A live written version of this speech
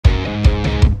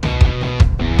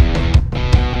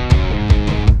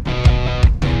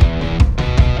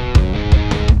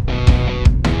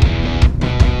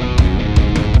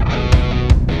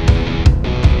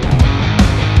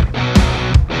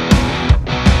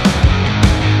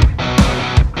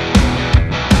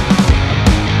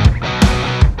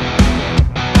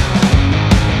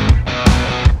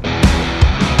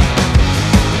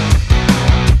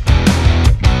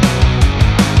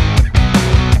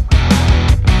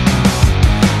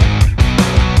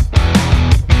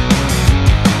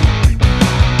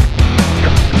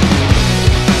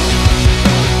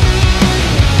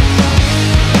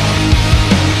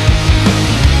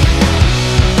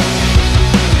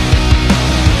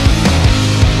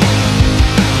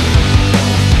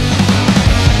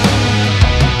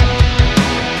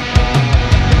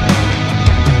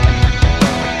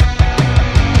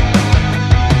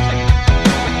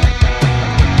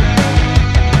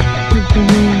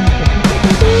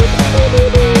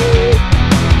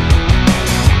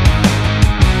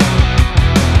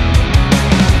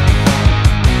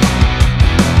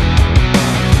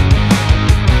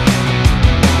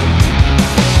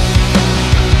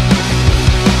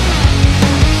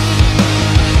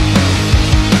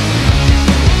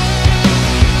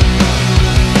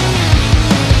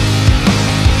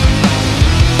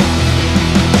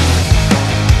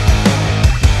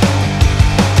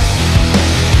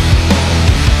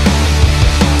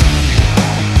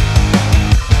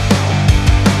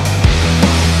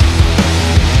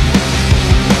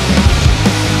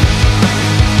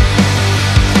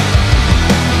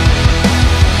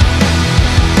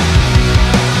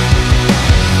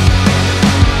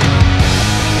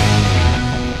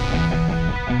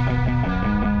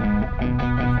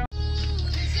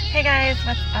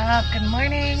up? Good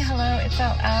morning. Hello, it's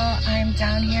LL. I'm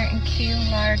down here in Key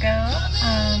Largo.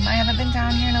 I haven't been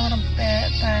down here in a little bit,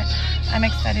 but I'm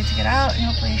excited to get out and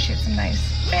hopefully shoot some nice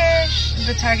fish.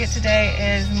 The target today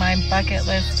is my bucket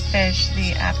list fish,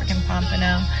 the African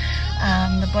pompano.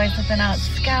 The boys have been out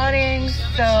scouting,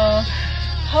 so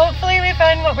hopefully we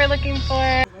find what we're looking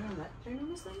for. You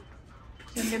want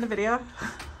to get in the video?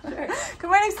 Sure. Good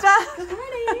morning, Steph. Good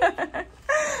morning.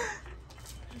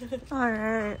 All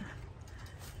right.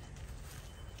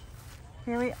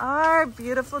 Here we are,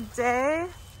 beautiful day,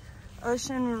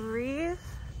 ocean reef,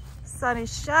 sun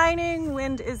is shining,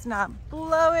 wind is not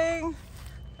blowing.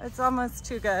 It's almost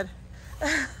too good.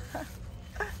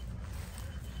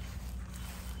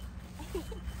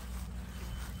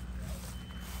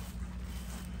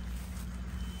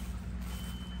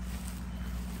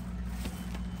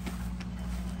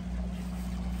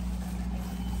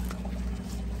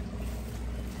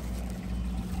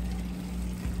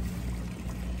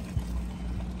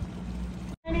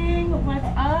 What's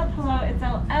up? Hello, it's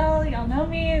LL. Y'all know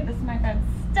me. This is my friend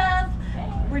Steph.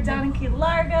 We're down in Key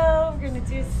Largo. We're gonna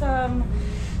do some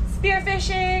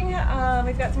spearfishing.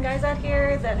 We've got some guys out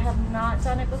here that have not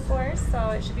done it before, so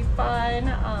it should be fun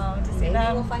to see them.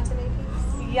 Maybe we'll find some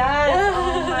APs. Yes.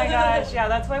 Oh my gosh. Yeah,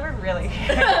 that's why we're really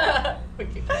here.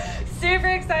 Super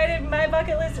excited. My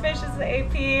bucket list fish is the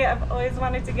AP. I've always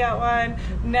wanted to get one.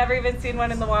 Never even seen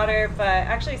one in the water, but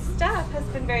actually Steph has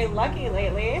been very lucky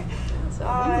lately.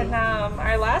 On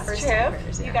our last trip,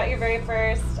 timers, yeah. You got your very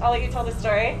first, I'll let you tell the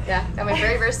story. Yeah, got my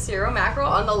very first zero mackerel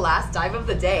on the last dive of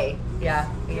the day. Yeah,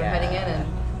 we were heading in and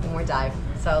one more dive.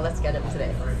 So let's get it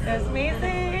today. That's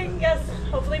amazing. Yes,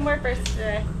 hopefully more firsts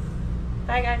today.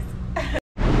 Bye guys.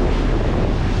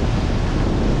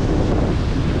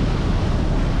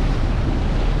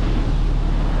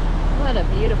 What a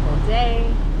beautiful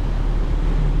day.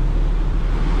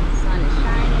 Sun is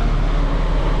shining.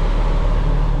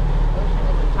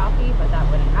 But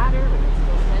that wouldn't matter, we could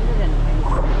still send it anyways.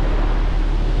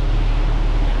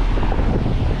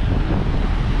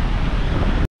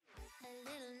 A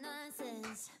little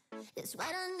nonsense is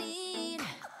what I need.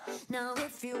 Now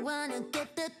if you wanna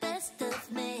get the best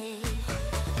of me,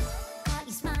 got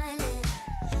you smiling,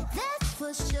 that's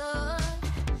for sure.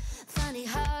 Funny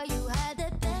how you had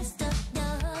the best of you.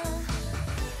 I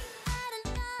don't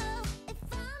know if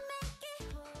I'll make it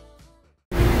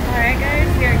home. Alright guys,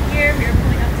 we are here. We are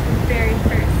pulling up to the very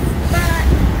first spot.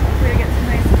 Hopefully we get some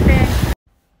nice fish.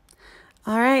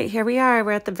 Alright, here we are.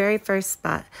 We're at the very first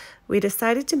spot. We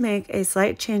decided to make a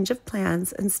slight change of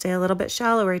plans and stay a little bit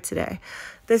shallower today.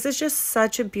 This is just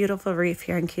such a beautiful reef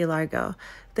here in Key Largo.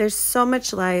 There's so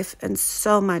much life and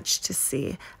so much to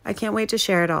see. I can't wait to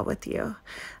share it all with you.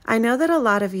 I know that a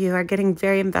lot of you are getting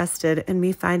very invested in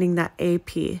me finding that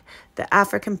AP, the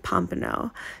African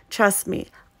pompano. Trust me,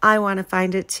 I want to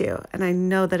find it too, and I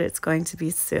know that it's going to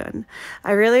be soon.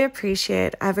 I really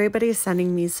appreciate everybody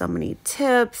sending me so many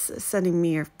tips, sending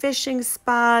me your fishing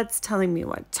spots, telling me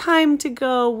what time to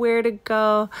go, where to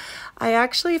go. I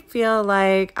actually feel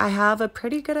like I have a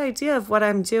pretty good idea of what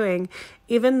I'm doing,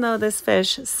 even though this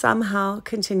fish somehow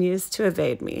continues to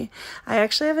evade me. I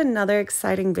actually have another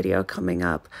exciting video coming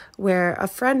up where a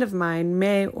friend of mine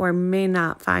may or may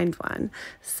not find one,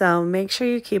 so make sure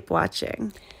you keep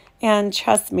watching. And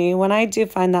trust me, when I do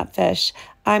find that fish,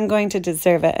 I'm going to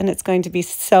deserve it, and it's going to be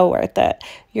so worth it.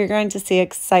 You're going to see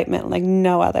excitement like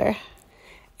no other.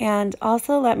 And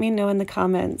also let me know in the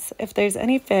comments if there's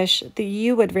any fish that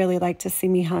you would really like to see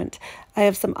me hunt. I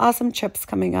have some awesome trips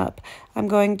coming up. I'm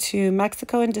going to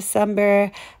Mexico in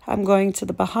December. I'm going to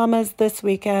the Bahamas this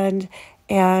weekend.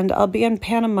 And I'll be in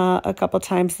Panama a couple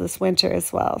times this winter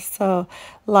as well. So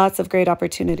lots of great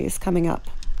opportunities coming up.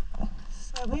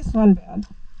 So at least one bad.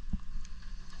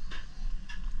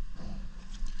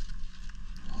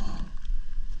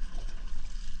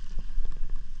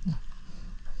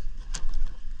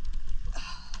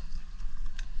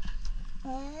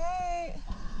 All right.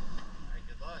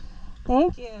 Good luck.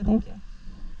 Thank you. Thank you.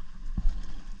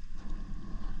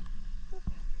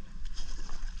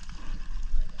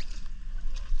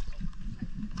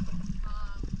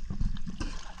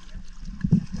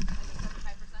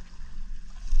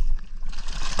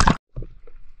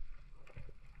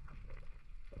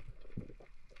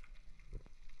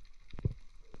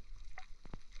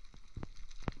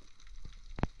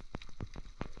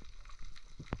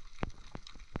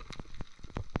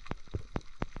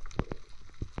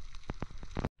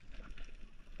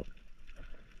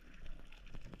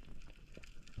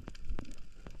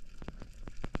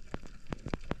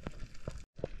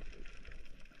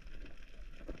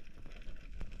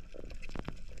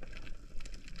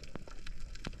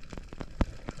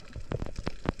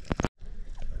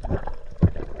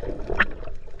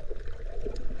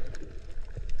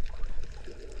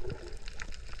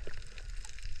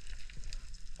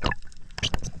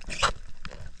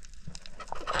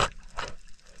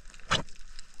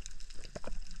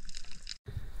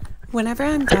 Whenever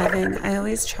I'm diving, I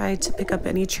always try to pick up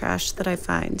any trash that I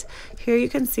find. Here you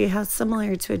can see how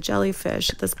similar to a jellyfish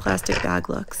this plastic bag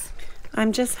looks.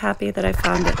 I'm just happy that I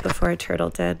found it before a turtle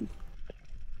did.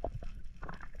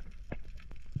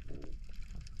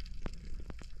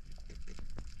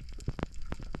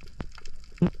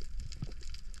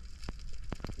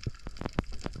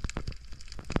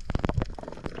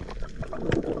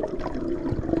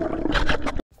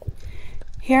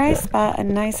 Here I spot a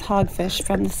nice hogfish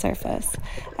from the surface.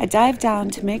 I dive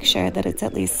down to make sure that it's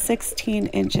at least 16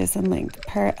 inches in length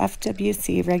per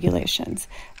FWC regulations.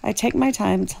 I take my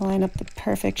time to line up the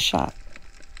perfect shot.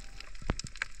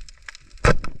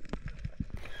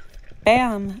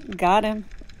 Bam! Got him!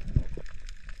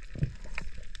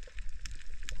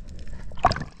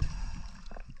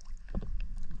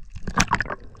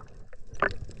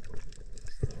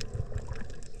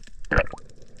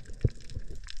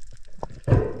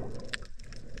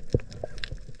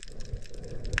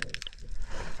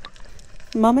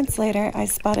 Moments later, I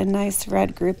spot a nice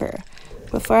red grouper.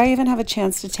 Before I even have a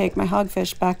chance to take my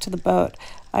hogfish back to the boat,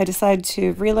 I decide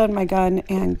to reload my gun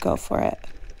and go for it.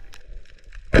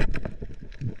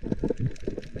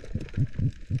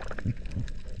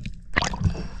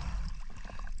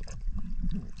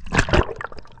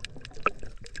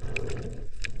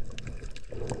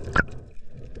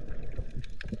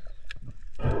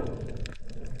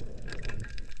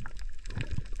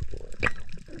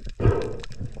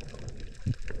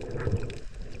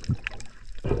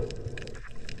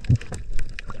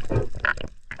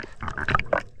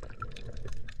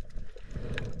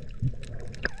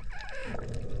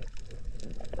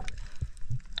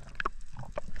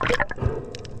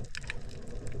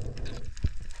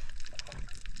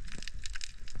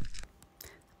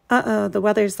 Uh-oh, the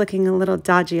weather's looking a little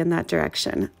dodgy in that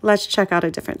direction. Let's check out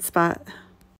a different spot.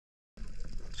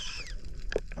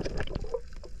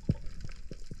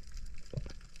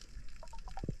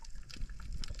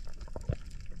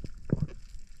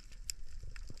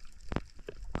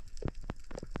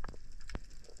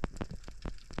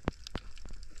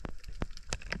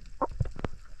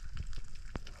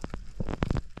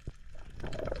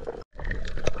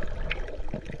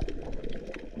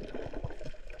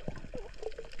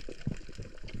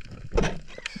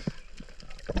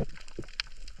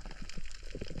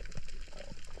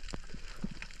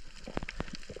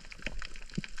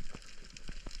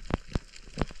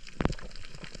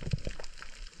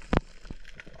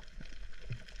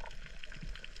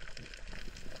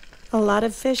 A lot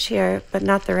of fish here, but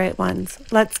not the right ones.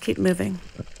 Let's keep moving.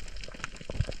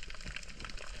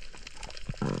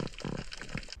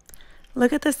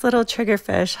 Look at this little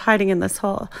triggerfish hiding in this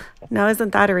hole. Now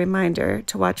isn't that a reminder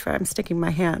to watch where I'm sticking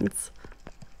my hands?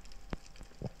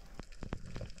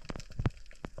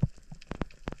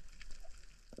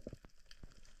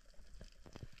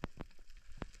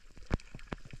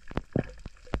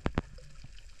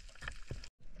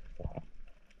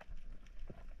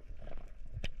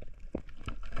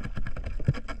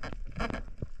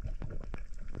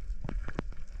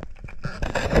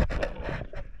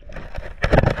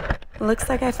 Looks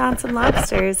like I found some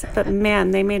lobsters, but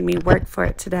man, they made me work for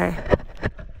it today.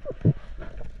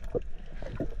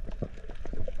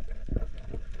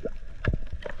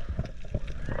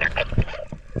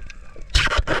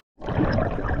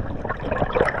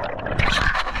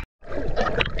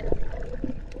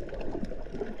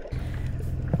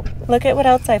 Look at what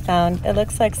else I found. It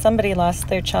looks like somebody lost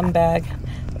their chum bag.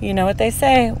 You know what they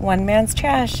say, one man's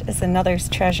trash is another's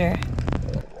treasure.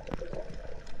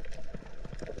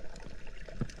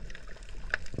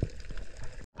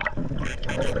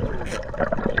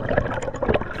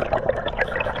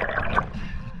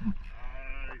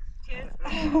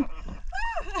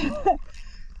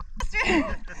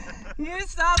 You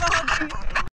saw the whole thing.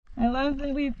 I love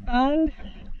that we found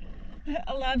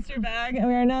a lobster bag and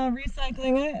we are now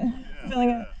recycling it, filling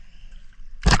it.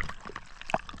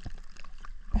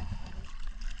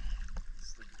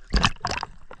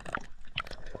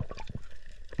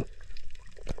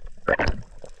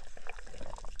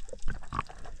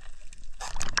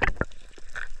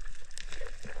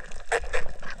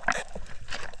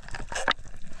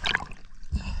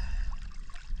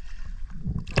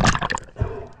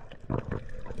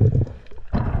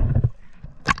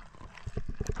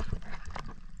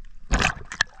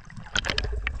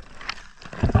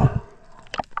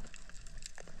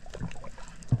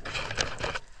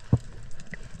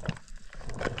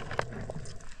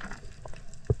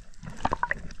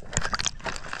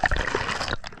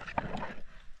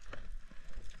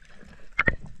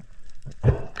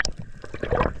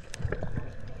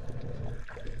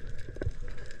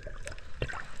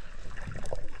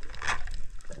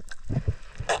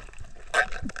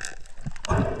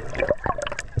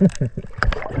 All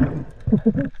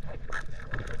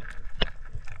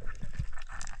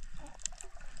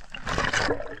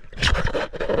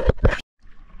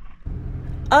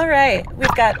right,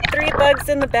 we've got 3 bugs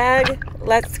in the bag.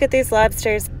 Let's get these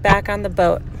lobsters back on the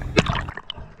boat.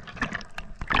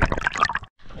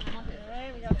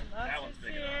 Alright, we got some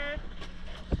lobsters here.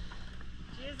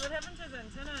 Jeez, what happened to his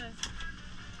antennas?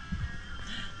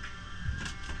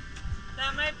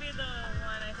 That might be the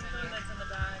one, I think the one that's in the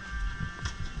bag.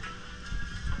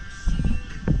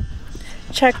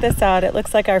 Check this out. It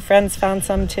looks like our friends found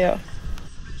some too.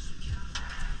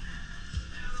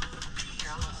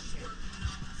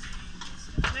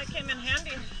 That came in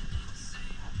handy.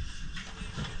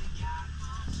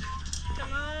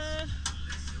 Come on.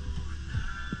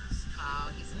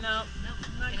 Oh, he's Nope,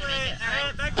 not Gonna quite. make it.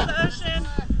 Alright, back to the ocean.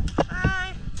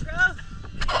 Bye. Go.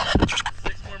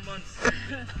 6 more months.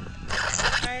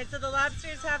 Alright, so the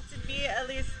lobsters have to be at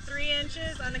least 3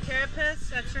 inches on the carapace.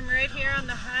 That's from right here on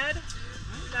the head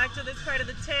back to this part of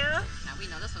the tail. Now we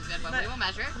know this one's good, but we will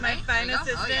measure it. My right? fine There you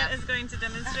go. assistant is going to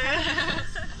demonstrate.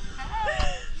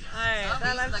 Alright, Oh,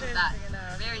 that look lobster at is that. big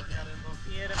enough. Very good.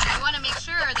 Beautiful. You want to make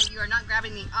sure that you are not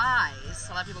grabbing the eyes.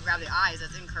 A lot of people grab the eyes.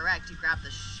 That's incorrect. You grab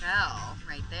the shell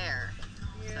right there.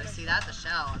 So see that? The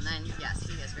shell. And then, yes,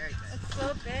 he is very good. It's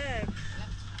so big.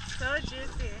 So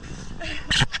juicy.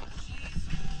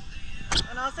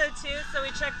 And also too, so we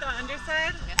check the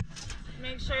underside. Okay.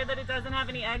 Make sure that it doesn't have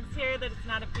any eggs here, that it's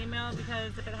not a female,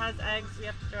 because if it has eggs, we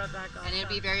have to throw it back off. And it would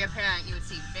be very apparent. You would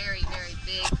see very, very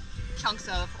big chunks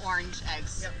of orange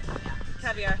eggs. Yep. Yeah.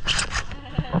 Caviar.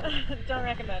 Don't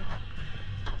recommend.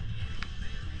 There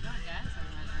you go, guys. So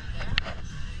we measure it there.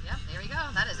 Yep, there we go.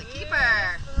 That is a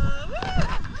keeper.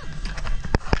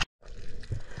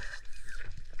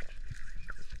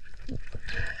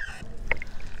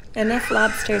 Enough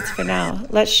lobsters for now.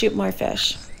 Let's shoot more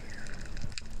fish.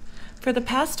 For the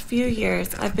past few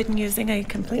years, I've been using a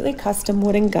completely custom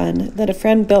wooden gun that a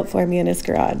friend built for me in his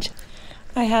garage.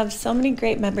 I have so many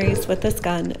great memories with this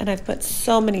gun, and I've put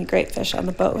so many great fish on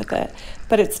the boat with it,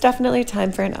 but it's definitely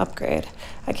time for an upgrade.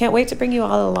 I can't wait to bring you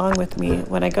all along with me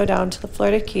when I go down to the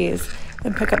Florida Keys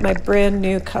and pick up my brand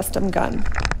new custom gun.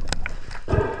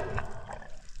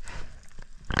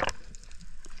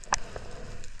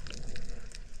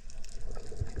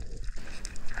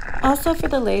 Also for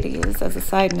the ladies, as a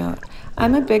side note,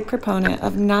 I'm a big proponent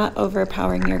of not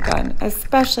overpowering your gun,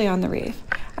 especially on the reef.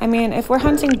 I mean, if we're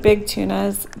hunting big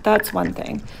tunas, that's one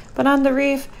thing. But on the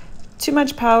reef, too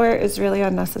much power is really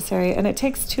unnecessary and it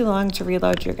takes too long to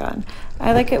reload your gun.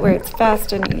 I like it where it's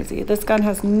fast and easy. This gun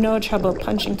has no trouble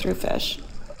punching through fish.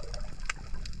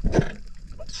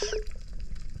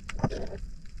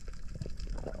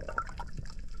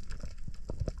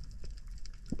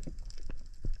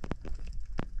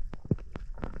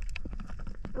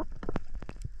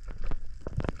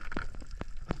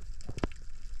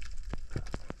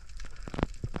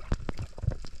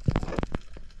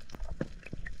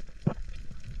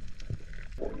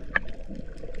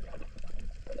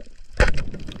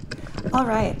 All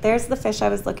right, there's the fish I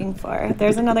was looking for.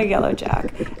 There's another yellow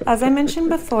jack. As I mentioned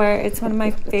before, it's one of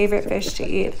my favorite fish to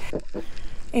eat.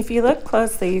 If you look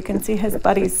closely, you can see his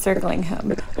buddies circling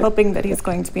him, hoping that he's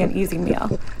going to be an easy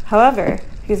meal. However,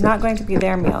 he's not going to be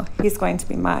their meal, he's going to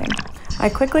be mine. I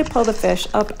quickly pull the fish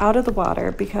up out of the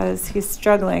water because he's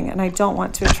struggling and I don't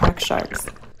want to attract sharks.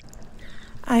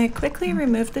 I quickly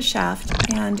remove the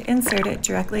shaft and insert it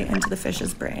directly into the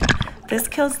fish's brain. This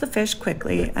kills the fish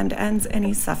quickly and ends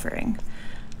any suffering.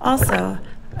 Also,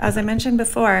 as I mentioned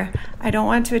before, I don't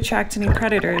want to attract any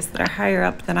predators that are higher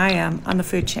up than I am on the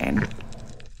food chain.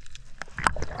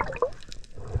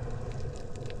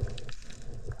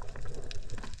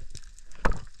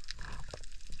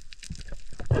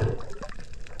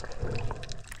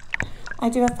 I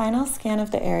do a final scan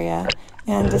of the area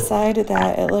and decide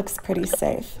that it looks pretty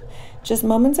safe. Just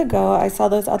moments ago, I saw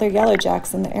those other yellow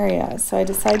jacks in the area, so I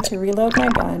decide to reload my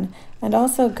gun and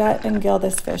also gut and gill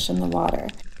this fish in the water.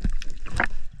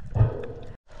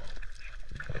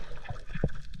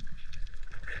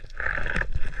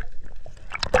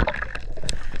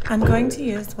 I'm going to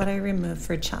use what I removed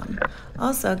for chum.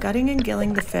 Also, gutting and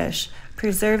gilling the fish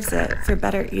preserves it for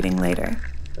better eating later.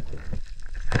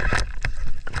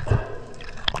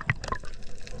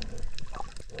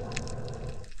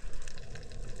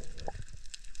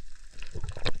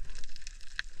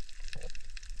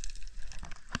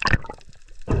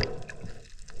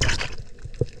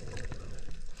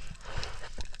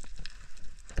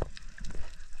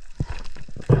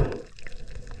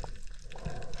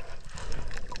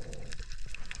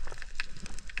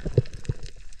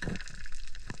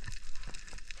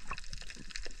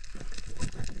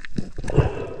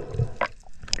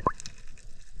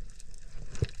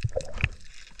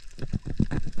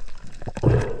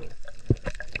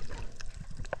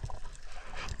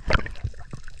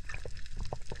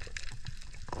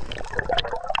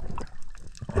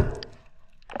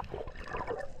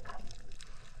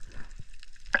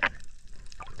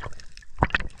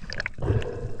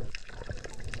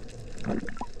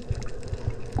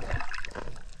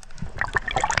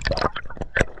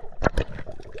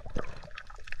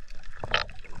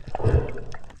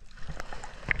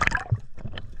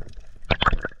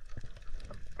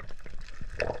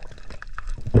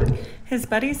 His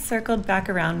buddies circled back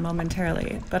around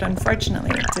momentarily, but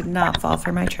unfortunately did not fall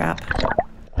for my trap.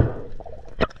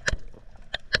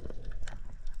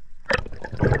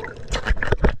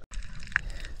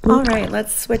 All right,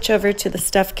 let's switch over to the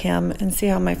stuff cam and see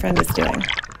how my friend is doing.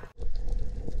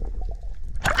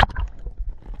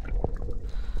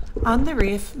 On the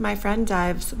reef, my friend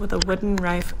dives with a wooden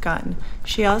rife gun.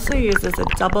 She also uses a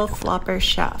double flopper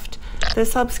shaft.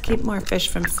 This helps keep more fish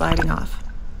from sliding off.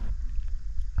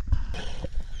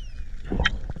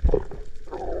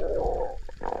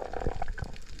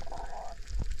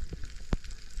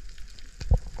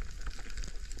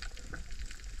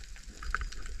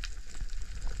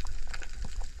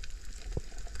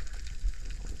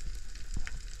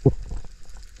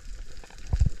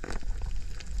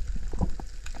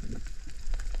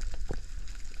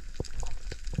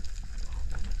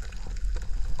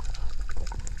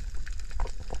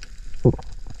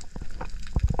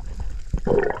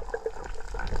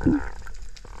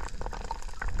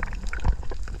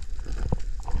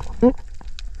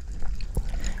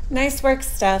 Nice work,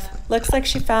 Steph. Looks like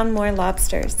she found more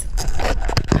lobsters.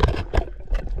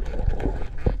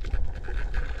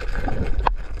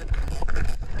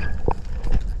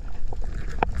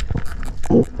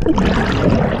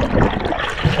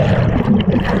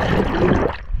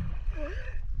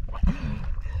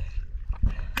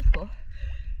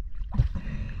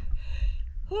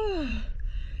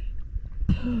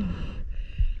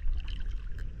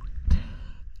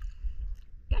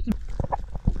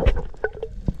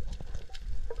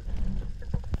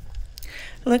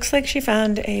 Looks like she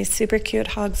found a super cute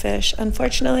hogfish.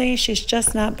 Unfortunately, she's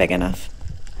just not big enough.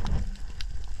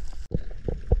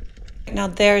 Now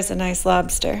there's a nice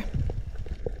lobster.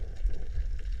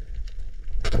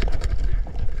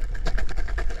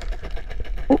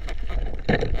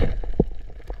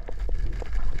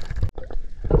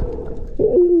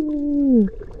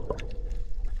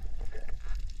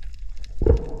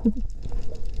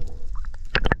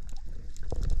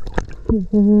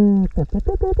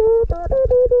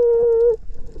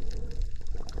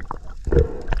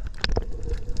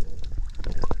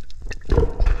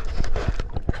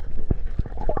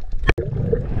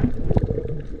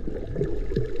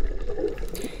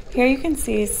 Here you can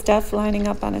see Steph lining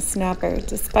up on a snapper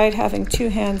despite having 2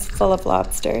 hands full of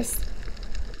lobsters.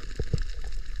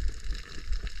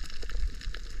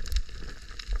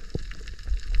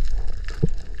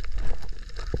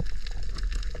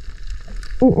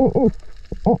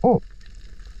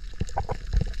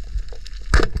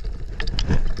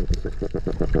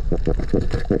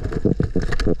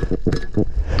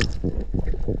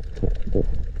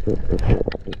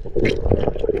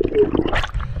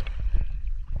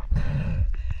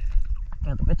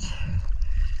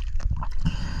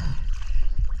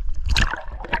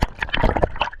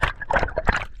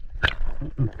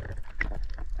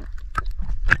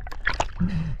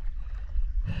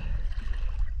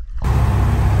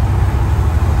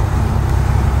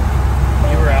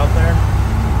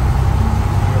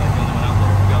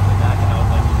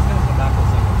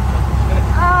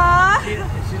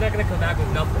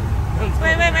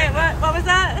 What was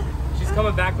that? She's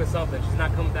coming back with something. She's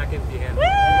not coming back empty-handed. A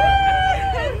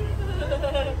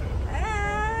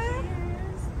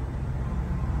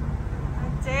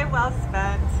day well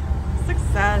spent.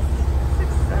 Success.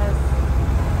 Success.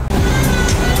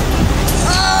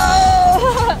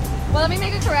 Oh! Well, let me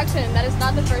make a correction. That is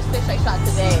not the first fish I shot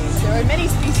today. There were many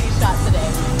species shot today.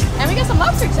 And we got some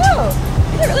lobster too.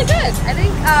 We did really good. I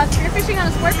think spearfishing on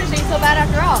a sportfish ain't so bad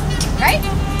after all. Right?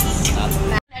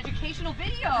 Educational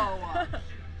video.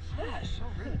 Gosh, so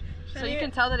rude. So you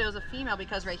can tell that it was a female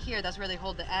because right here, that's where they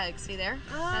hold the egg. See there?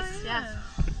 That's, yeah.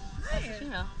 That's a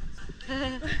female.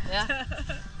 Yeah.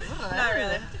 Not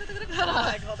really.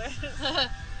 Egg holder.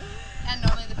 And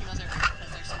normally the females are because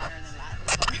they're smarter than that.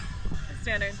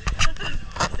 Standard.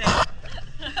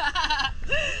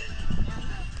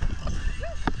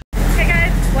 Hey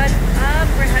guys, what's up?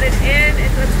 We're headed in.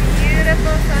 It's a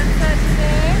beautiful sunset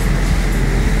today.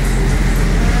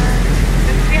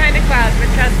 It's behind a cloud, but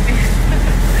trust me.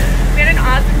 We had an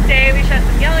awesome day. We shot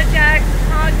some yellowjacks, some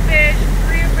hogfish,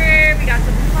 grouper. We got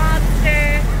some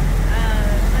lobster.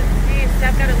 Let's see,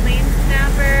 Steph got a lane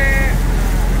snapper.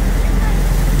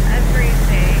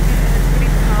 Everything. It was pretty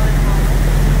solid haul.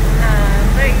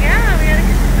 But yeah, we had a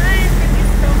good time. Thank you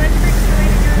so much for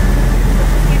joining us.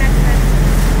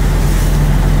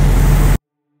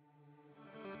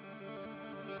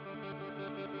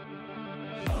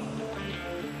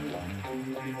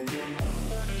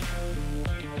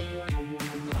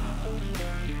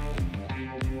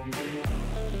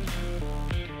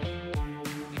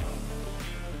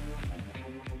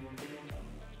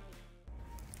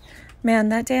 Man,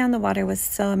 that day on the water was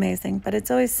so amazing, but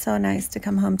it's always so nice to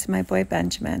come home to my boy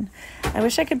Benjamin. I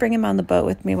wish I could bring him on the boat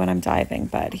with me when I'm diving,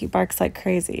 but he barks like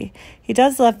crazy. He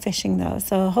does love fishing though,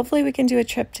 so hopefully we can do a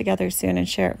trip together soon and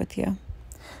share it with you.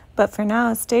 But for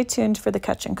now, stay tuned for the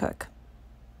catch and cook.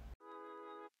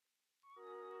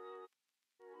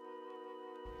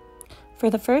 For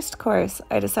the first course,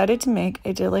 I decided to make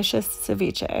a delicious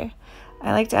ceviche.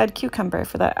 I like to add cucumber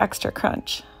for that extra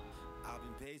crunch.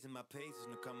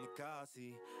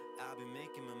 I've been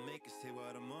making my makers say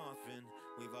what I'm offering.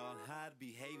 We've all had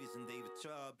behaviors and they were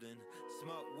troubling.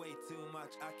 Smoke way too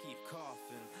much, I keep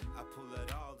coughing. I pull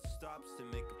out all the stops to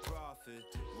make a profit.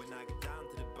 When I get down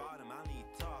to the bottom, I need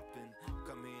topping.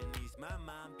 Come here and ease my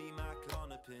mind, be my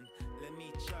clonopin. Let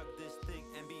me chug this thing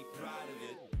and be proud of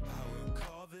it. I will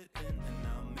carve it in and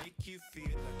I'll make you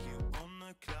feel like you're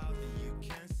on a cloud and you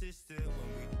can't sit still when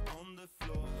we're on the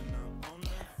floor and I'm on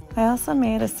the floor. I also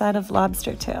made a side of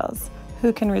lobster tails.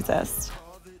 Who can resist?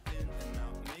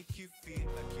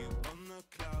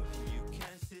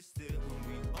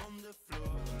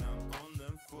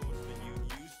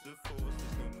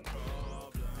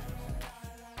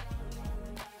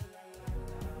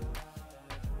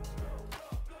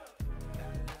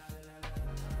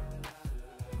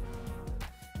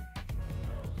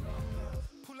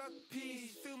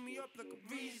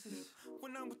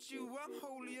 When I'm with you, I'm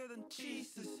holier than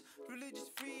Jesus. Religious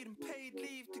freedom, paid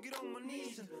leave to get on my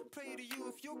knees and pray to you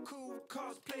if you're cool with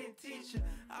cosplaying teacher.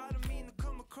 I don't mean to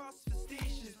come across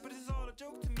facetious, but it's all a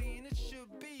joke to me and it should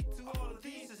be to all of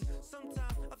these.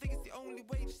 Sometimes I think it's the only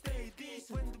way to stay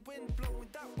decent. When the wind blowing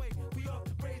that way, we ought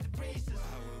to brave the breezes.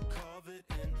 I will carve it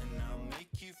in and I'll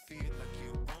make you feel like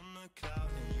you're on a cloud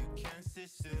and you can't sit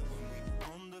still when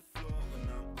we're on the floor when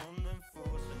I'm on them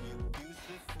floors and you use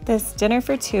the floor. This dinner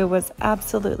for two was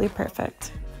absolutely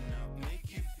perfect.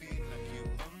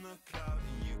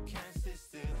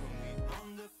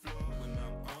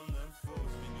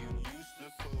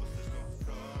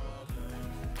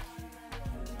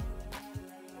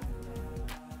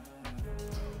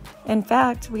 In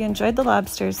fact, we enjoyed the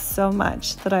lobsters so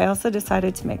much that I also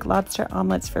decided to make lobster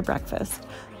omelets for breakfast,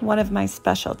 one of my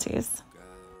specialties.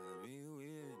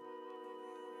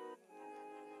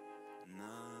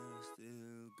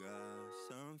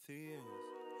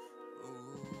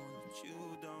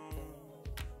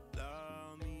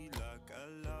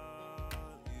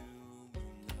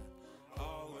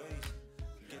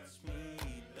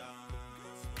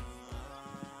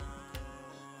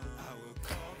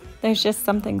 There's just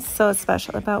something so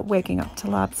special about waking up to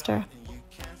lobster.